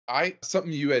I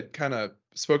something you had kind of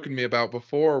spoken to me about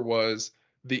before was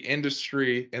the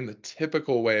industry and the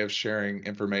typical way of sharing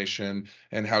information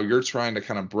and how you're trying to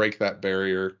kind of break that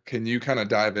barrier. Can you kind of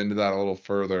dive into that a little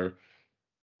further?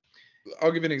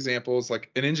 I'll give you an example. It's like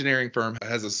an engineering firm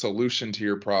has a solution to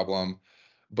your problem,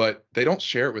 but they don't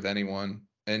share it with anyone,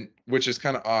 and which is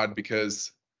kind of odd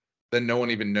because then no one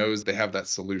even knows they have that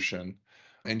solution.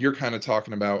 And you're kind of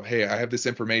talking about, hey, I have this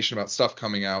information about stuff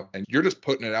coming out, and you're just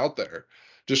putting it out there.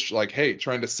 Just like, hey,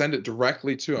 trying to send it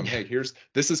directly to them. Hey,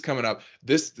 this is coming up.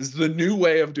 This is the new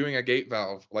way of doing a gate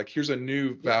valve. Like, here's a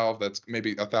new Yeah. valve that's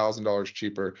maybe $1,000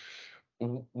 cheaper.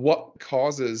 What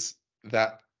causes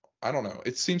that? I don't know.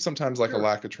 It seems sometimes like a Sure.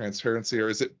 lack of transparency, or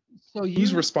is it So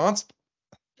who's you responsible?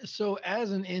 so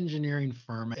as an engineering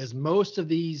firm, as most of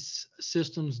these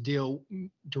systems deal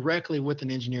directly with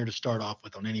an engineer to start off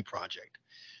with on any project,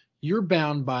 you're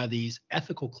bound by these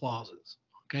ethical clauses.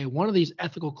 Okay. One of these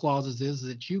ethical clauses is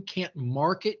that you can't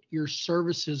market your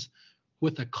services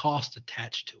with a cost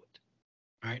attached to it.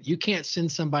 All right. You can't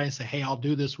send somebody and say, hey, I'll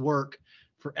do this work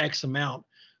for X amount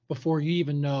before you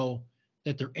even know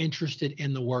that they're interested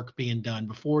in the work being done,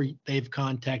 before they've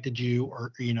contacted you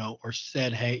or, or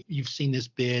said, hey, you've seen this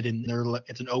bid and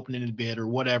it's an open-ended bid or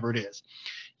whatever it is.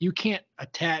 You can't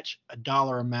attach a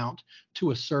dollar amount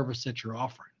to a service that you're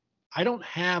offering. I don't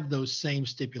have those same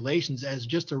stipulations as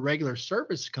just a regular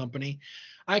service company.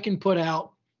 I can put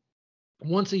out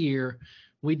once a year,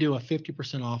 we do a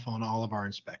 50% off on all of our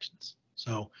inspections.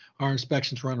 So our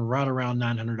inspections run right around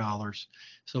 $900.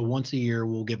 So once a year,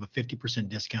 we'll give a 50%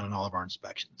 discount on all of our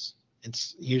inspections.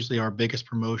 It's usually our biggest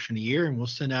promotion a year, and we'll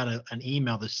send out an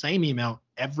email, the same email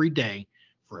every day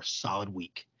for a solid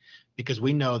week, because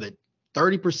we know that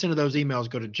 30% of those emails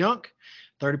go to junk,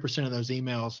 30% of those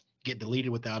emails get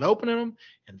deleted without opening them,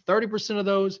 and 30% of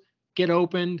those get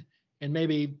opened and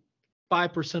maybe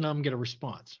 5% of them get a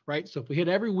response, right? So if we hit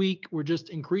every week, we're just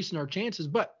increasing our chances.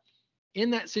 But in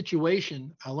that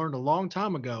situation, I learned a long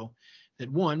time ago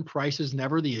that one, price is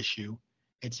never the issue.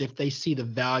 It's if they see the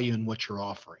value in what you're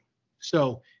offering.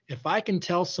 So if I can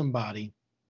tell somebody,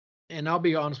 and I'll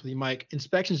be honest with you, Mike,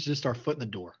 inspections is just our foot in the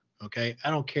door. Okay. I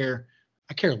don't care.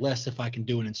 I care less if I can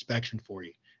do an inspection for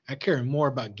you. I care more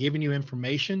about giving you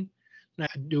information than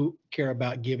I do care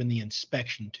about giving the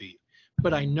inspection to you.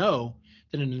 But I know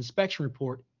that an inspection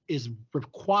report is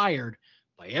required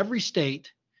by every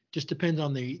state, just depends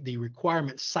on the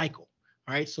requirement cycle.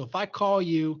 All right. So if I call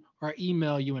you or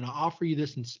email you and I offer you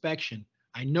this inspection,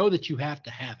 I know that you have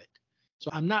to have it. So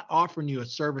I'm not offering you a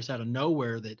service out of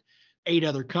nowhere that 8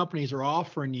 other companies are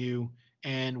offering you,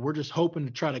 and we're just hoping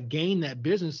to try to gain that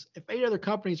business. If 8 other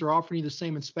companies are offering you the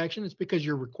same inspection, it's because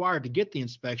you're required to get the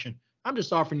inspection. I'm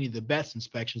just offering you the best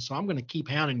inspection. So I'm going to keep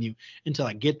hounding you until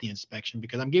I get the inspection,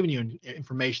 because I'm giving you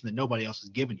information that nobody else has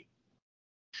given you.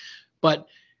 But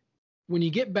when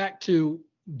you get back to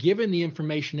giving the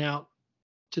information out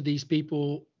to these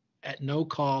people at no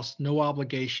cost, no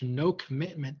obligation, no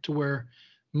commitment, to where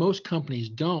most companies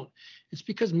don't, it's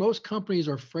because most companies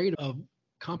are afraid of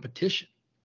competition,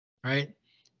 right?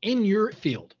 In your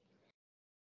field,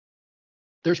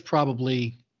 there's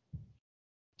probably,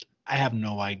 I have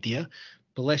no idea,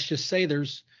 but let's just say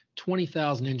there's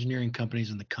 20,000 engineering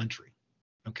companies in the country.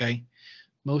 Okay.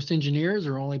 Most engineers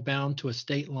are only bound to a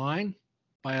state line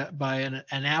by an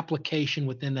application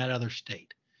within that other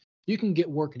state. You can get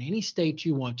work in any state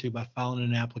you want to by filing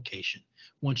an application.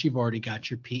 Once you've already got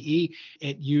your PE,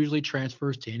 it usually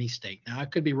transfers to any state. Now, I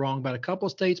could be wrong about a couple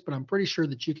of states, but I'm pretty sure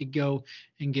that you could go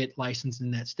and get licensed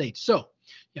in that state. So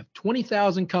you have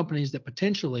 20,000 companies that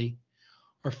potentially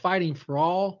are fighting for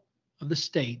all of the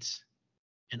states,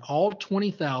 and all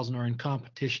 20,000 are in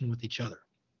competition with each other.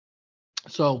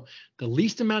 So the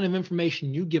least amount of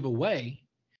information you give away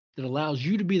that allows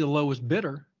you to be the lowest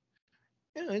bidder,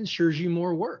 it ensures you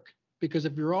more work. Because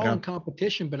if you're all Yeah. in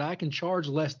competition, but I can charge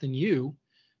less than you,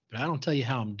 but I don't tell you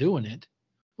how I'm doing it,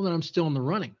 well, then I'm still in the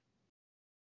running.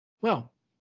 Well,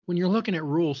 when you're looking at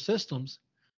rural systems,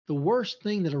 the worst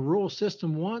thing that a rural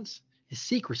system wants is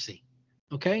secrecy.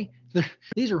 Okay?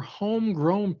 These are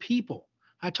homegrown people.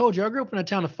 I told you, I grew up in a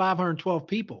town of 512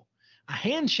 people. A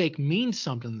handshake means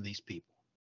something to these people.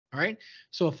 All right.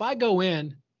 So if I go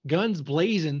in guns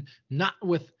blazing, not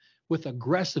with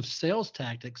aggressive sales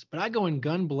tactics, but I go in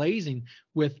gun blazing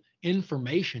with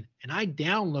information, and I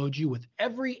download you with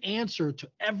every answer to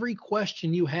every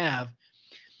question you have,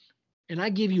 and I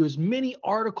give you as many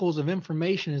articles of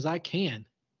information as I can,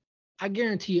 I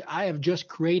guarantee you I have just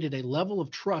created a level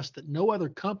of trust that no other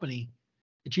company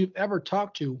that you've ever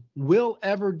talked to will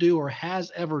ever do or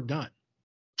has ever done.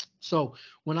 So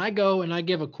when I go and I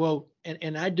give a quote,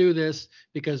 and I do this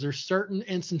because there's certain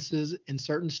instances in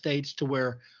certain states to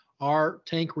where our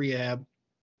tank rehab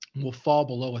will fall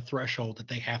below a threshold that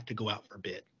they have to go out for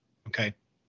bid. Okay.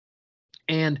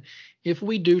 And if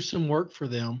we do some work for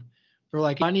them, they're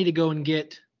like, I need to go and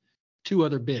get two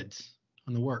other bids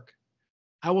on the work.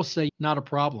 I will say, not a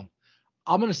problem.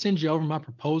 I'm going to send you over my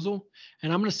proposal,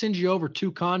 and I'm going to send you over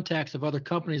two contacts of other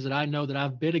companies that I know that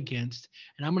I've bid against,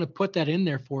 and I'm going to put that in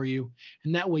there for you,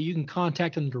 and that way you can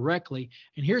contact them directly.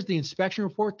 And here's the inspection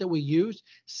report that we use.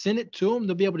 Send it to them.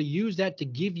 They'll be able to use that to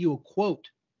give you a quote.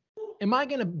 Am I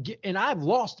going to get? And I've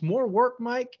lost more work,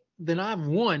 Mike, than I've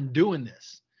won doing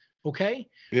this. Okay,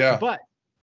 Yeah. but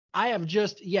I have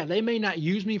just, yeah, they may not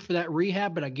use me for that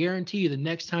rehab, but I guarantee you the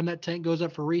next time that tank goes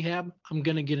up for rehab, I'm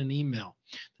going to get an email.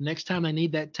 The next time I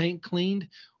need that tank cleaned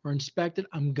or inspected,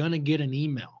 I'm going to get an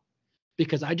email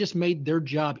because I just made their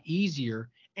job easier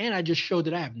and I just showed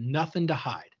that I have nothing to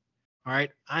hide. All right.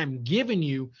 I'm giving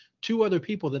you two other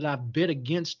people that I've bid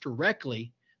against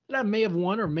directly that I may have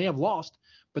won or may have lost,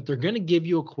 but they're going to give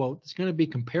you a quote that's going to be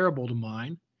comparable to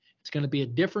mine. It's going to be a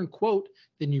different quote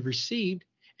than you've received,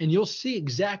 and you'll see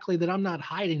exactly that I'm not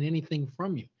hiding anything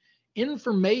from you.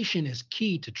 Information is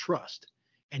key to trust.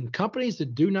 And companies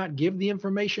that do not give the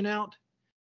information out,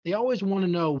 they always want to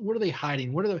know, what are they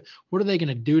hiding? What are they going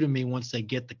to do to me once they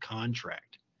get the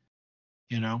contract?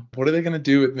 You know? What are they going to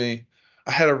do with me?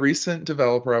 I had a recent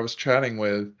developer I was chatting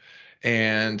with,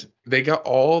 and they got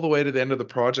all the way to the end of the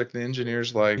project. The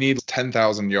engineer's like, "We need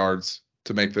 10,000 yards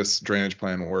to make this drainage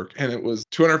plan work." And it was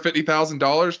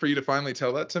 $250,000 for you to finally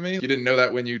tell that to me. You didn't know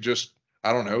that when you just,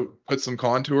 I don't know, put some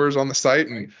contours on the site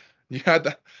and you had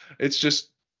that. It's just,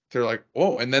 they're like,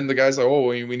 "Oh," and then the guy's like, "Oh,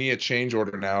 we need a change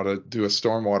order now to do a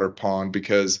stormwater pond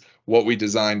because what we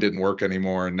designed didn't work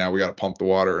anymore. And now we got to pump the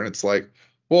water." And it's like,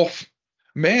 well,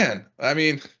 man, I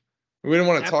mean, we didn't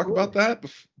want to talk about Absolutely.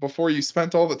 that before you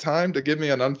spent all the time to give me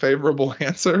an unfavorable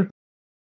answer.